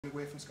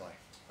Away from Sky.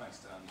 Thanks,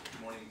 Dan.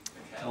 Good morning,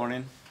 Mikel.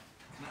 Morning.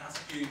 Can I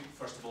ask you,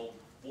 first of all,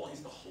 what is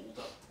the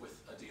hold-up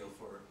with a deal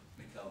for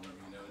Mikel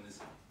Merino, and is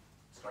it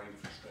starting to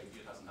frustrate you?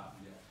 It hasn't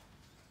happened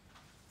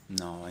yet.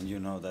 No, and you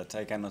know that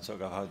I cannot talk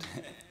about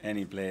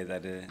any player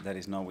that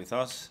is not with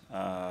us.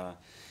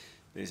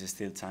 There's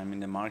still time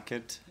in the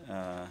market,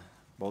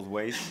 both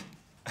ways,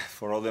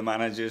 for all the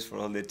managers, for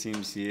all the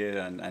teams here,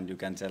 and you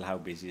can tell how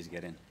busy it's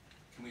getting.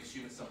 Can we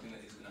assume it's something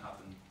that is going to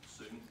happen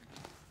soon?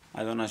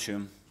 I don't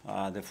assume.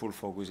 The full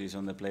focus is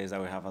on the players that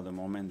we have at the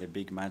moment, the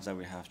big match that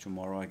we have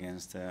tomorrow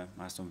against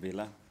Aston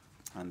Villa,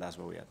 and that's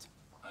where we're at.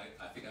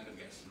 I think I'm going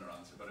to get a similar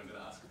answer, but I'm going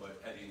to ask about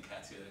Eddie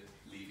Nketiah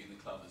leaving the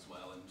club as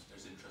well, and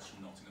there's interest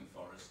from Nottingham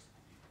Forest.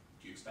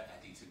 Do you expect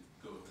Eddie to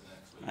go over the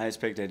next week? I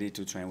expect Eddie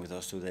to train with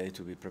us today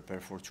to be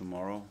prepared for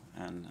tomorrow,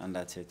 and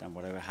that's it. And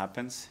whatever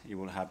happens, it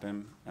will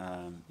happen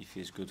if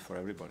it's good for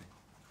everybody.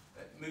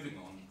 Moving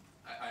on,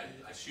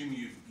 I assume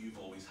you've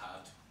always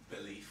had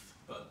belief,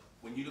 but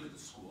when you look at the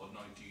squad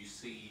now, do you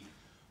see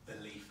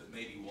belief that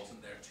maybe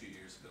wasn't there 2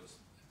 years ago? It was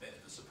a bit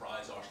of a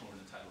surprise. Arsenal were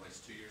in the title race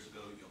 2 years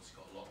ago. You obviously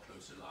got a lot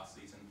closer last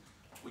season.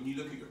 When you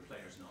look at your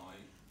players now,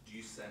 do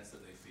you sense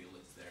that they feel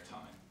it's their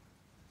time?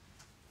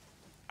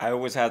 I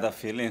always had a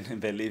feeling,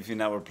 belief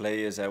in our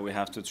players, that we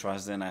have to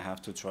trust them. I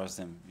have to trust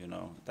them. You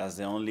know, that's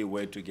the only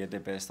way to get the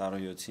best out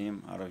of your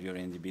team, out of your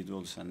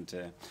individuals, and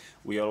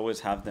we always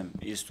have them.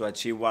 Is to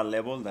achieve what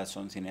level? That's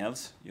something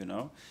else, you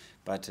know.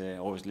 But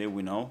obviously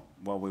we know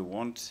what we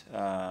want,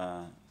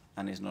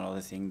 and it's not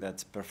other thing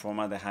that perform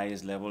at the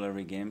highest level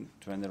every game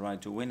to earn the right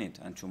to win it.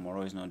 And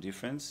tomorrow is no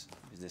difference.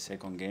 It's the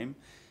second game,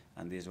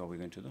 and this is what we're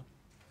going to do.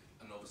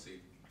 And obviously,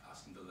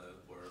 Aston Villa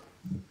were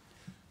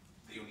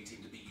the only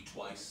team to beat you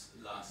twice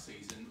last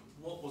season.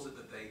 What was it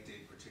that they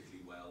did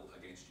particularly well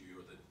against you,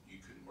 or that you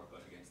couldn't work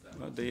out against them?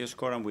 Well, they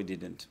scored and we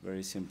didn't.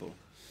 Very simple.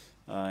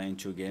 In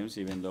 2 games,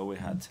 even though we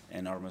had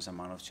enormous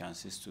amount of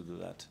chances to do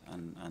that,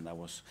 and that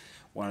was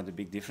one of the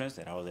big differences.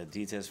 There are other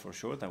details for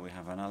sure that we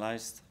have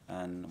analyzed,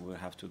 and we'll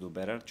have to do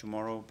better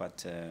tomorrow.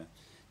 But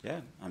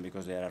yeah, and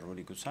because they are a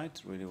really good side,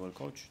 really well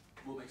coached.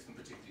 What makes them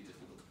particularly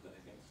difficult to play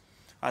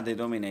against? They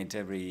dominate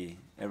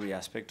every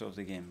aspect of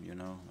the game. You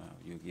know,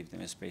 you give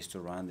them a space to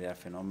run. They are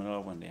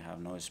phenomenal. When they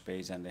have no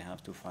space and they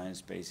have to find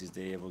spaces,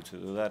 they're able to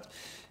do that.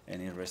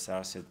 And in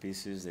restart set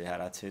pieces, they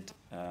are at it.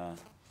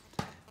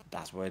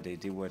 That's why they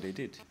did what they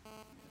did.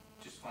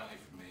 Just finally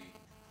for me,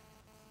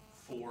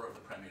 4 of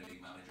the Premier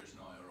League managers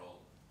now are all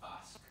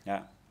Basque.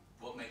 Yeah.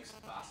 What makes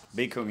Basque?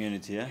 Big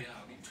community, yeah?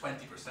 Yeah, I mean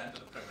 20% of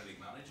the Premier League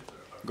managers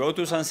are Go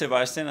to San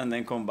Sebastien and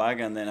then come back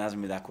and then ask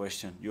me that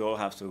question. You all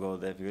have to go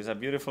there because it's a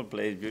beautiful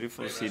place,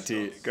 beautiful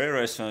city, great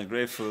restaurants,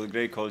 great food,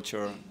 great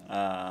culture.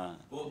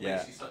 What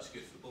makes you such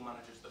good football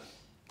managers then?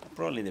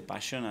 Probably the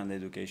passion and the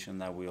education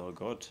that we all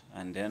got.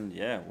 And then,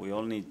 yeah, we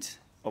all need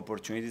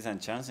opportunities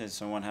and chances.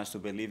 Someone has to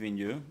believe in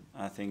you.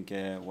 I think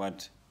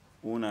what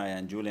Unai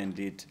and Julian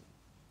did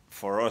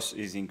for us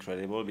is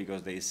incredible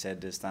because they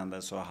set the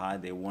standard so high.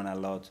 They won a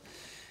lot.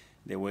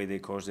 The way they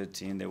coached the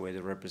team, the way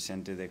they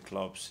represented the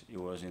clubs, it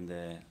was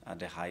at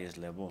the highest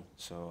level.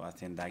 So I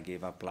think that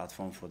gave a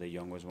platform for the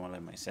youngest one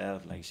like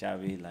myself, like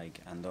Xavi,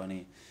 like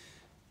Andoni,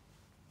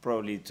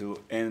 probably to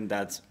end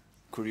that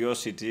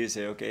curiosity,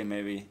 say, okay,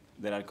 maybe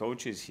there are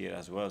coaches here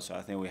as well. So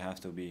I think we have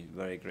to be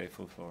very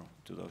grateful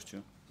to those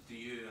two. Do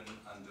you and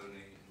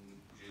Andoni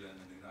and Julian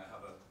and Unai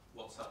have a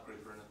WhatsApp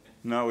group or anything?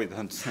 No, we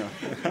don't. No.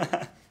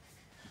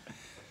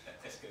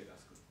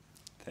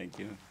 Thank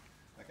you.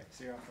 Okay,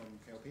 Sarah from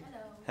KLP.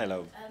 Hello.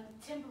 Hello.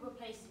 Timber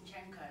replaced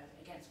Zinchenko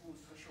against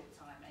Wolves for a short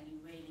time, and he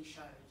really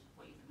showed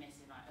what you've been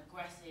missing, like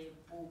aggressive,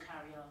 ball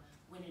carrier,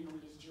 winning all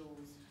his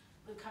duels.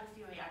 With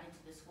Calafiori added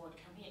to the squad,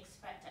 can we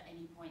expect at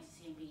any point to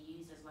see him be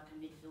used as like a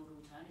midfield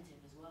alternative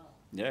as well?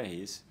 Yeah,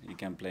 he is. He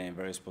can play in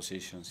various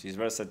positions. His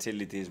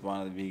versatility is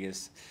one of the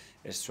biggest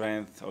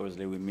strengths.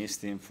 Obviously, we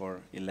missed him for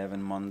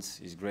 11 months.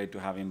 It's great to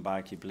have him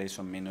back. He played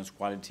some minutes,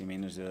 quality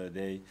minutes the other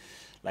day,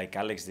 like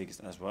Alex did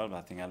as well. But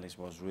I think Alex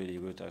was really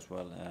good as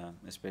well,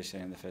 especially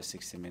in the first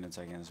 60 minutes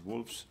against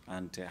Wolves.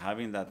 And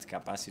having that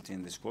capacity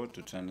in the squad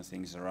to turn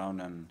things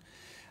around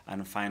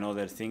and find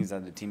other things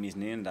that the team is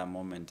needing at that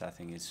moment, I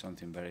think it's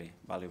something very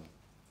valuable.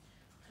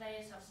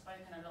 Players have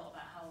spoken a lot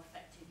about how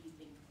effective you've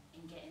been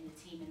in getting the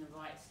team in the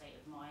right state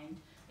of mind.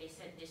 They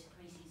said this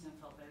pre-season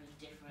felt very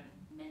different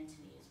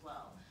mentally as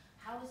well.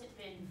 How has it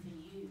been for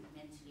you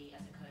mentally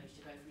as a coach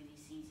to go through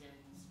these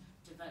seasons,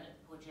 develop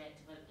the project,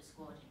 develop the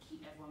squad, and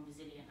keep everyone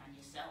resilient and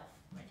yourself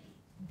ready?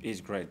 It's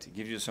great. It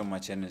gives you so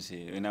much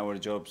energy. In our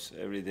jobs,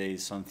 every day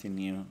is something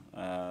new,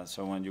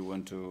 someone you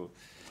want to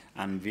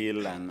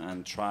unveil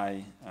and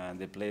try.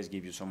 The players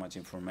give you so much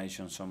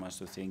information, so much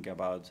to think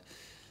about.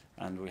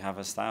 And we have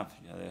a staff,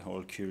 they're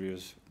all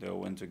curious, they all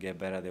want to get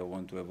better, they all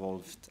want to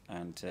evolve.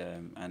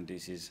 And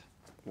this is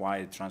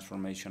why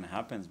transformation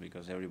happens,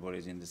 because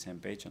everybody's in the same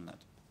page on that.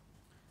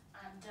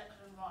 And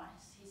Declan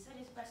Rice, he said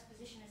his best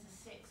position is a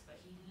 6, but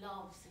he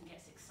loves and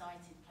gets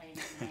excited playing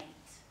as an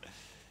 8.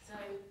 So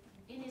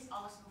in his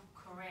Arsenal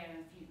career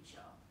and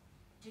future,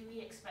 do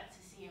we expect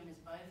to see him as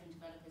both and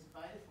develop as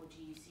both, or do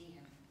you see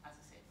him as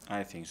a 6?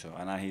 I think so.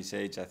 And at his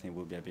age, I think it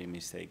would be a big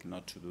mistake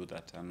not to do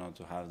that and not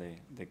to have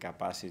the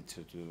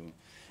capacity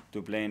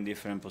to play in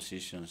different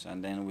positions.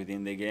 And then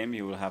within the game,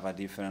 he will have a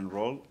different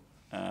role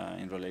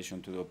in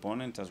relation to the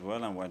opponent as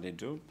well and what they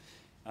do.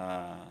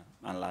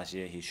 And last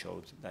year, he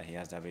showed that he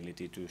has the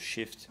ability to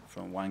shift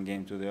from one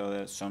game to the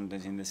other,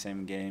 sometimes in the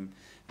same game,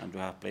 and to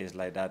have players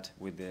like that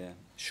with the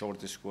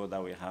short squad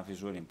that we have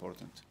is really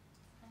important.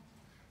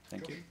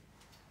 Thank you.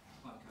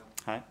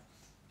 Hi.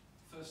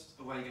 First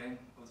away game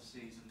of the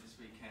season this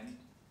weekend.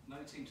 No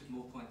team took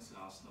more points than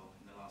Arsenal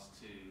in the last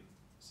 2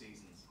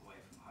 seasons away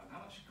from home. How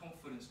much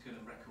confidence can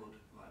a record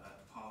like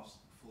that, past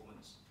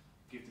performance,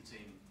 give the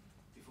team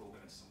before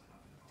going to something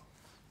like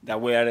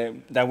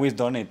that? That we've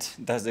done it.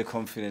 That's the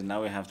confidence.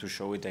 Now we have to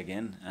show it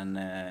again,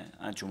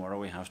 and tomorrow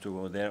we have to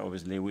go there,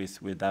 obviously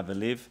with that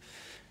belief,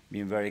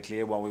 being very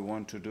clear what we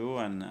want to do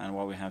and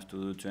what we have to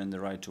do to earn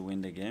the right to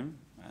win the game,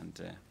 and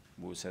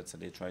we'll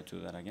certainly try to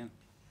do that again.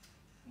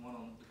 One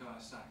on the guy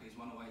Saka, he's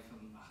one away from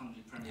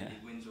 100 Premier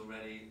League wins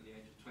already at the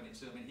age of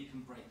 22. I mean, he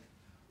can break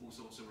all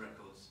sorts of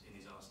records in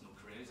his Arsenal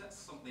career. Is that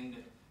something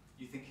that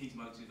you think he's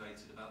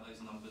motivated about, those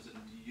numbers, and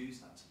do you use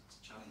that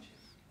to challenge him?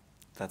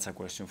 That's a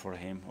question for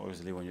him.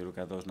 Obviously, when you look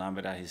at those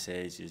numbers at his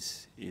age,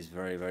 is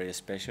very, very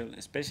special,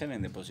 especially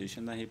in the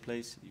position that he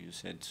plays. You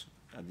said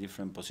a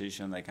different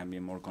position that can be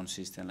more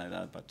consistent like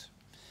that, but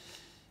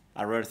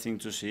a rare thing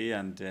to see,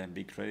 and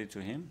big credit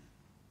to him.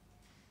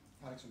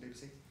 Alex from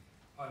BBC.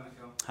 Hi,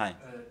 Mikel. Hi.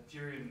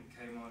 Jurien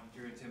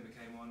Timber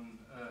came on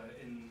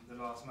in the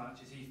last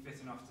match. Is he fit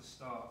enough to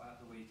start at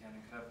the weekend,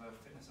 and could have a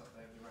fitness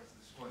update with the rest of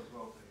the squad as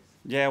well, please?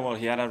 Yeah, well,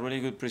 he had a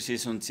really good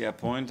pre-season tier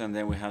point, and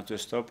then we had to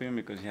stop him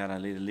because he had a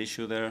little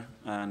issue there,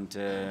 and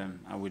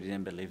we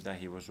didn't believe that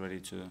he was ready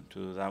to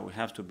do that. We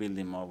have to build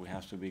him up. We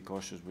have to be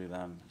cautious with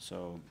them,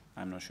 so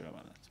I'm not sure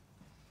about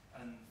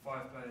that. And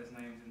 5 players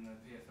named in the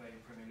PFA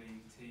Premier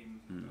League Team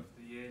of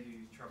the Year.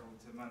 You travelled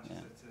to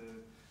Manchester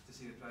to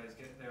see the players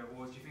get their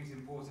awards. Do you think it's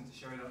important to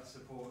show that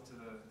support to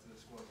the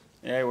squad?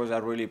 Yeah, it was a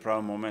really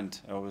proud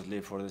moment, obviously,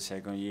 for the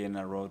second year in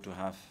a row to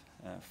have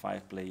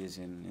 5 players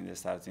in the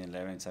starting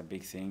 11. It's a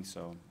big thing,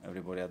 so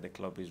everybody at the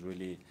club is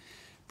really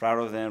proud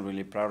of them,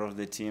 really proud of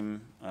the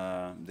team.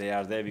 They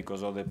are there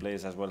because all the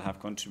players as well have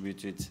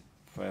contributed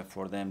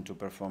for them to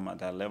perform at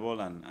that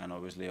level, and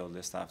obviously all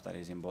the staff that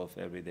is involved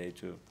every day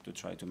to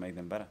try to make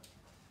them better.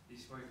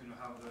 You've spoken of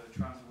how the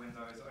transfer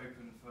window is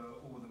open for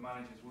all the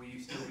managers. Will you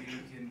still be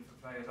looking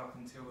for players up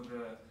until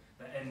the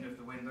end of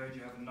the window? Do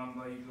you have a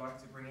number you'd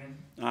like to bring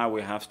in?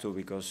 We have to,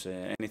 because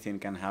anything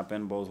can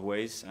happen both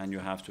ways, and you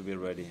have to be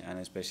ready. And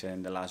especially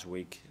in the last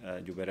week,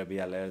 you better be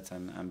alert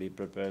and be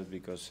prepared,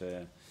 because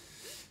a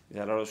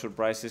lot of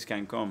surprises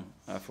can come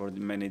for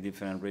many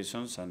different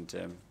reasons, and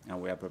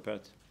we are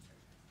prepared.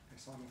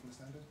 Simon from the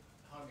Standard.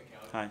 Hi,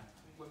 Mikel. Hi.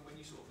 When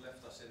you sort of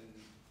left us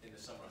in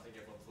the summer, I think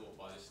everyone thought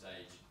by this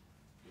stage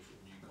your sort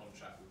of new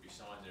contract would be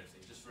signed and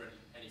everything. Just for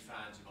any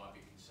fans who might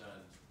be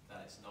concerned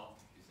that it's not,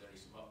 is there any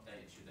sort of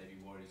update? Should they be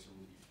worried at all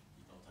that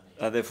you've not done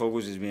it yet? The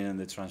focus has been on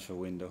the transfer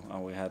window,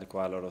 and we had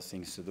quite a lot of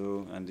things to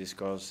do and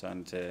discuss,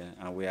 and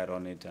we are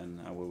on it,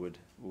 and we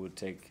would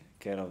take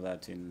care of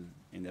that in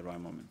the right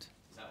moment.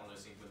 Is that one of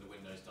those things when the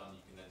window's done,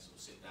 you can then sort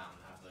of sit down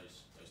and have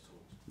those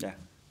talks? Yeah.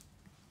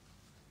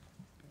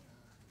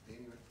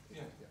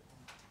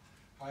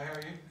 Hi, how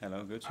are you?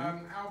 Hello, good.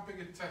 How big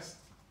a test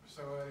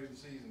so early in the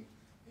season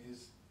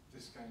is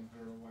this game for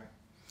away?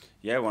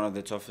 Yeah, one of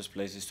the toughest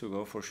places to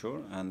go for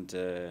sure, and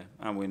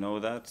we know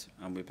that,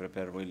 and we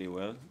prepare really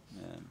well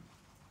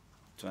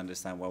to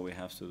understand what we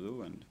have to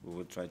do, and we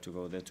will try to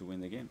go there to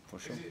win the game for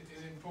sure. Is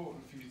it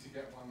important for you to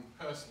get one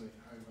personally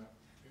over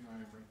Unai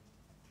Emery?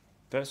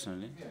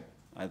 Personally? Yeah.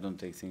 I don't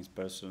take things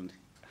personally.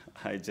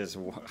 I just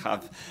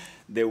have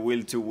the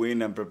will to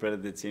win and prepare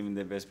the team in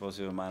the best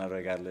possible manner,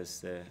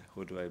 regardless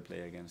who do I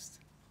play against.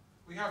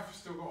 We have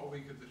still got a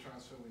week of the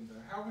transfer window.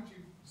 How would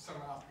you sum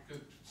it up?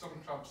 Because some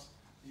clubs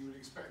you would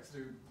expect to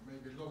do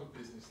maybe a lot of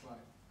business, like,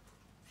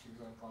 for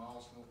example,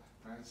 Arsenal,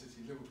 Man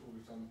City, Liverpool,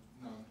 we've done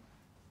none,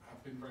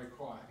 have been very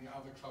quiet, and the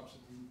other clubs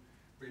have been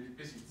really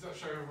busy. Does that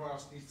show everyone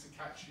else needs to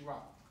catch you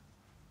up?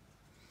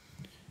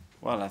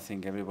 Well, I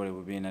think everybody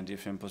will be in a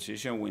different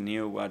position. We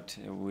knew what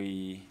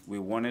we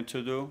wanted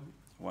to do,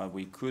 what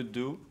we could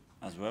do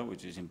as well,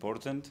 which is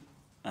important,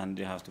 and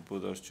you have to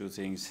put those two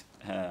things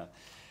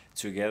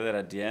together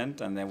at the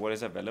end, and then what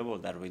is available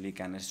that really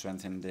can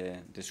strengthen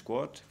the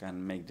squad,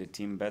 can make the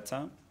team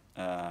better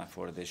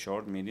for the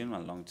short, medium,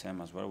 and long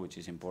term as well, which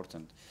is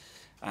important.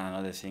 And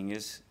another thing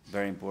is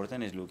very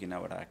important is looking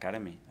at our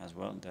academy as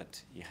well,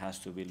 that it has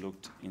to be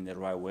looked in the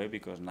right way,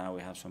 because now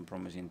we have some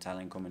promising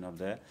talent coming up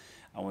there,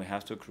 and we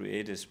have to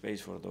create a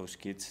space for those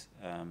kids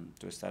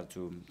to start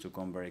to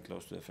come very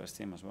close to the first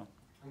team as well.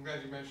 I'm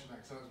glad you mentioned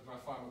that, because that was my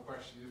final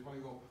question. Is one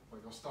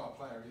of your star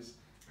player is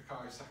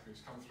Nketiah,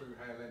 who's come through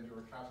Hale End your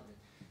academy.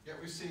 Yet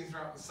we've seen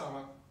throughout the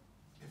summer,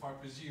 if I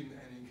presume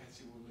that any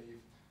Nketiah will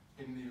leave,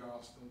 him leave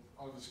Arsenal,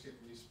 Oliver Skip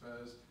leave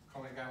Spurs,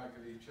 Conor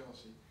Gallagher leave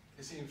Chelsea.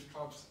 It seems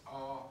clubs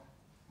are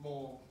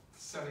more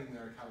selling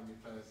their academy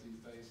players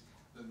these days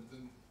than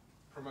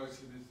promoted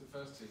him into the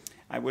first team?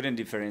 I wouldn't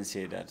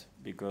differentiate that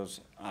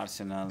because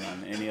Arsenal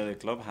and any other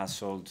club has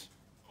sold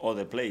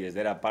other players.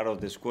 They are part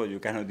of the squad. You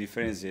cannot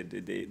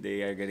differentiate.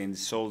 They are getting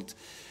sold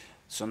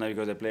sometimes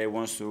because the player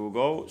wants to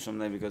go,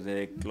 sometimes because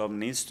the club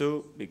needs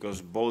to,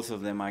 because both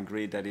of them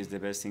agree that is the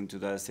best thing to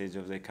that stage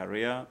of their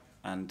career,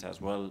 and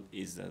as well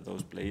is that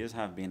those players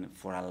have been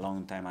for a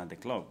long time at the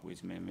club,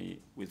 which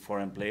maybe with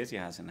foreign players it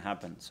hasn't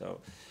happened.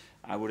 So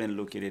I wouldn't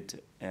look at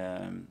it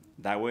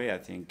that way. I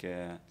think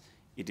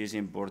it is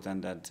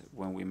important that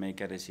when we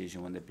make a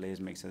decision, when the players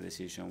makes a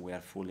decision, we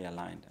are fully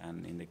aligned.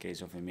 And in the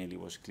case of Emil, it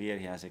was clear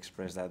he has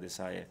expressed that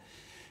desire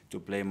to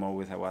play more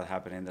with what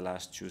happened in the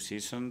last 2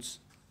 seasons.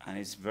 And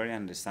it's very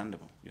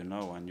understandable, you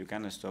know, and you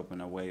cannot stop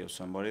in a way of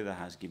somebody that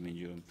has given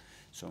you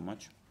so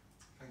much.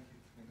 Thank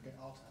you. Okay,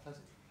 Art,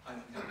 Athletic.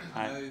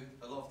 I know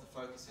a lot of the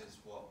focus is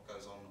what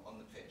goes on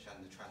the pitch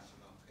and the transfer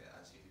market,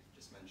 as you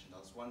just mentioned. I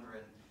was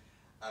wondering,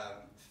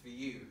 for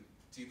you,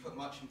 do you put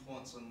much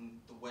importance on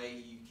the way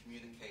you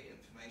communicate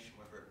information,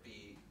 whether it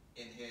be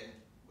in here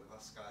with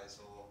us guys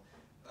or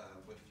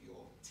with your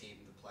team,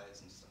 the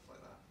players and stuff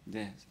like that?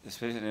 Yes,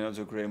 especially not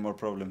to create more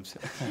problems.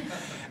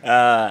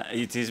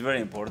 It is very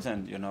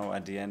important, you know,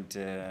 at the end,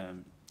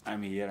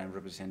 I'm here, I'm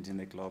representing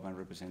the club, I'm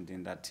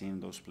representing that team,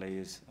 those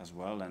players as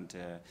well,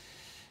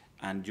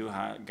 and you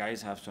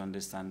guys have to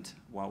understand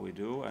what we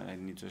do. I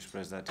need to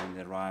express that in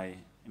the right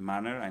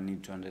manner. I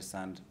need to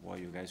understand where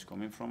you guys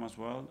coming from as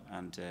well,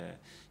 and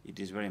it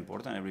is very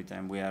important. Every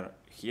time we are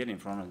here in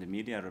front of the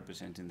media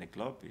representing the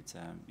club,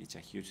 it's a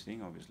huge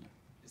thing, obviously.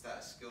 Is that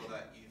a skill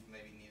that you've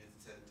maybe needed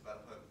to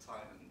develop over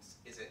time, and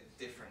is it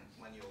different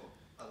when you're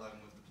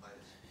alone with the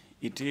players?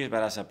 It is,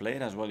 but as a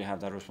player as well, you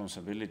have that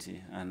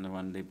responsibility. And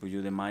when they put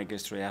you the mic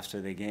straight after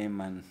the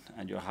game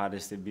and your heart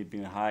is still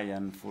beating high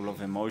and full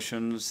of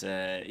emotions,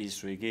 it's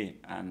tricky.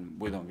 And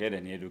we don't get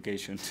any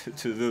education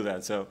to do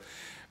that. So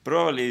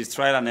probably it's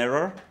trial and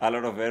error, a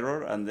lot of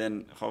error, and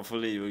then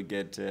hopefully you will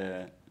get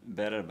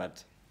better.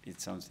 But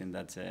it's something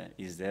that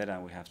is there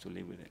and we have to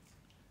live with it.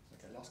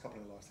 Okay, last couple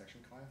in the last section,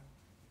 Kaya.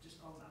 Just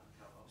on that,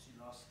 obviously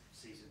last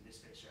season, this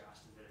fixture at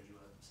Aston Villa, you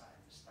were sat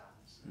in the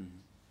stands. Mm-hmm.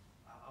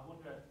 I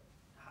wonder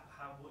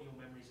what are your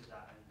memories of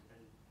that, and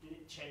did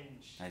it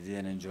change? I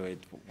didn't enjoy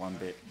it one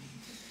bit.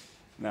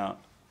 No,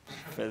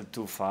 felt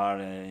too far.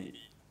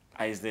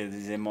 It's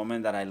the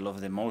moment that I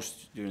love the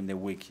most during the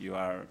week. You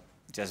are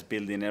just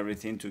building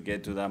everything to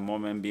get to that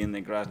moment, be in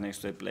the grass next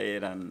to a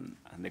player, and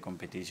the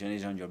competition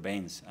is on your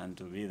veins. And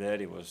to be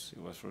there, it was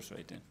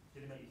frustrating.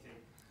 Did it make you think,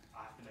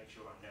 I have to make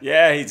sure I'm there?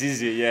 Yeah, it's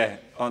easy, yeah.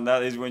 On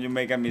that is when you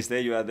make a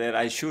mistake, you are there.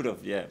 I should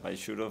have,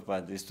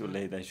 but it's too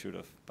late, I should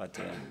have. But,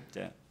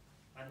 yeah.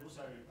 And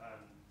also,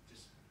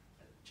 just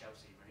at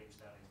Chelsea, Raheem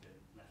Sterling's been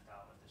left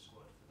out of the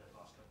squad for the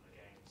past couple of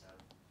games.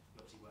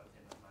 You obviously worked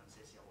with him at Man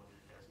City. I wondered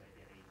if there was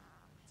maybe any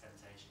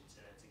temptation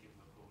to give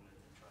him a call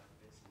and try and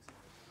convince him to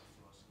come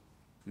to Arsenal.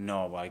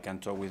 No, but I can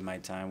talk with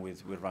my time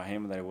with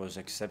Raheem. That was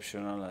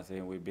exceptional. I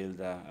think we built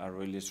a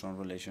really strong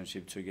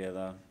relationship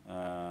together.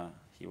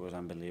 He was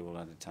unbelievable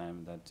at the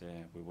time that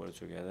we were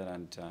together,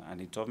 and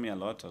he taught me a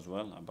lot as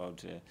well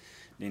about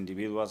the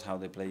individuals, how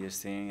the players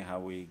think, how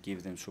we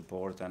give them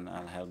support and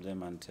help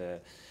them, and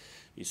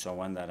he's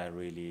someone that I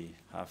really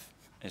have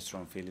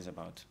strong feelings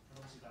about. And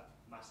obviously that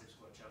massive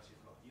squad Chelsea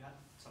have got, you had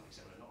something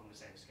similar, not on the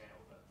same scale,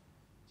 but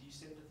do you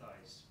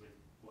sympathise with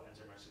what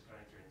Enzo Maresca's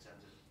going through in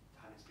terms of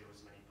having to deal with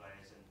so many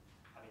players and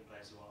having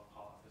players who aren't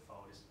part of the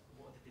fold?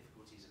 What are the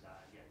difficulties of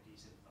that, and yeah, do you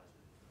sympathise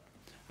with him for that?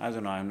 I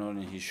don't know, I'm not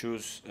in his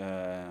shoes.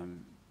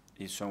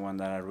 He's someone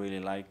that I really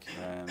like.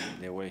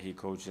 The way he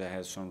coaches, I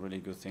have some really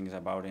good things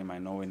about him. I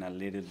know him a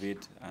little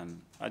bit,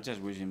 and I just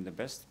wish him the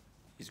best.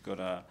 He's got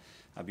a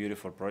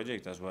beautiful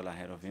project as well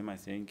ahead of him, I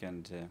think,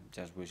 and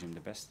just wish him the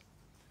best.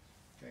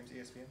 James,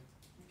 ESPN.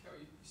 Mikel,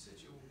 you said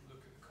you'll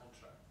look at the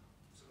contract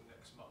sort of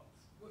next month.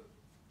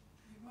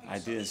 I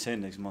didn't say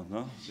next month,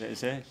 no? Did I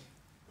say?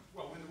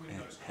 Well, when the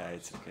window's closed. Yeah,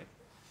 it's okay.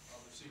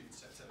 I'm assuming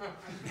September.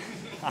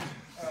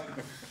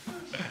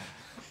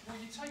 Well,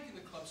 you've taken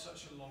the club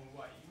such a long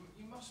way.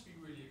 You must be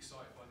really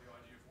excited by the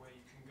idea of where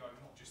you can go,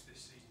 not just this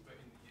season, but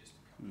in the years to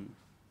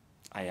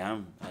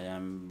come. I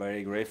am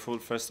very grateful,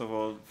 first of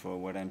all, for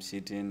where I'm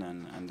sitting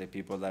and the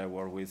people that I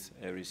work with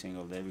every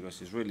single day,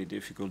 because it's really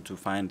difficult to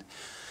find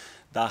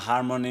that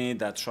harmony,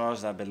 that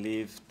trust, that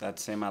belief, that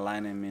same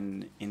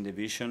alignment in the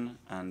vision,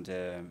 and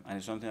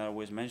it's something I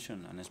always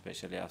mention, and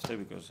especially after,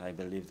 because I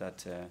believe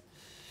that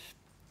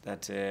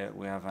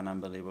we have an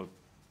unbelievable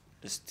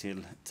still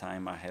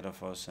time ahead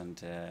of us,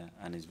 and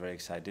it's very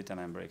excited, and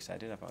I'm very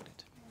excited about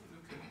it.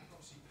 Look at,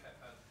 obviously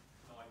Pep had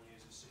 9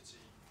 years at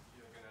City,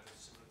 you're going to have a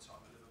similar time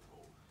at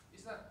Liverpool.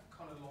 Is that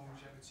kind of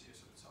longevity a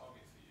sort of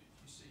target for you? Do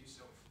you see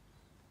yourself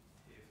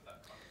here for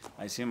that kind of time?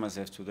 I see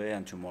myself today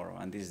and tomorrow,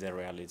 and this is the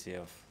reality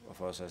of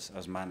us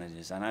as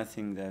managers, and I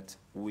think that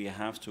we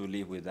have to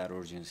live with that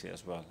urgency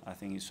as well. I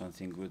think it's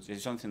something good.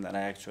 It's something that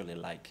I actually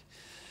like,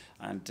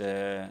 and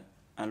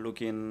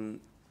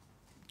looking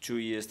 2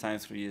 years time,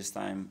 3 years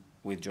time,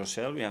 with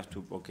yourself, you have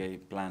to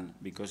plan,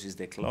 because it's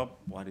the club.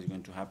 What is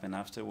going to happen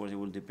afterwards? It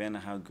will depend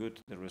on how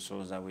good the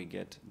results that we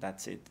get.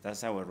 That's it.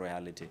 That's our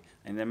reality.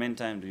 In the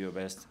meantime, do your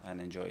best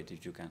and enjoy it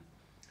if you can.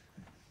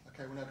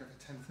 Okay, we'll now go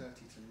for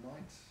 10:30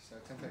 tonight. So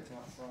 10:30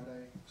 tonight,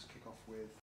 Friday. Let's kick off with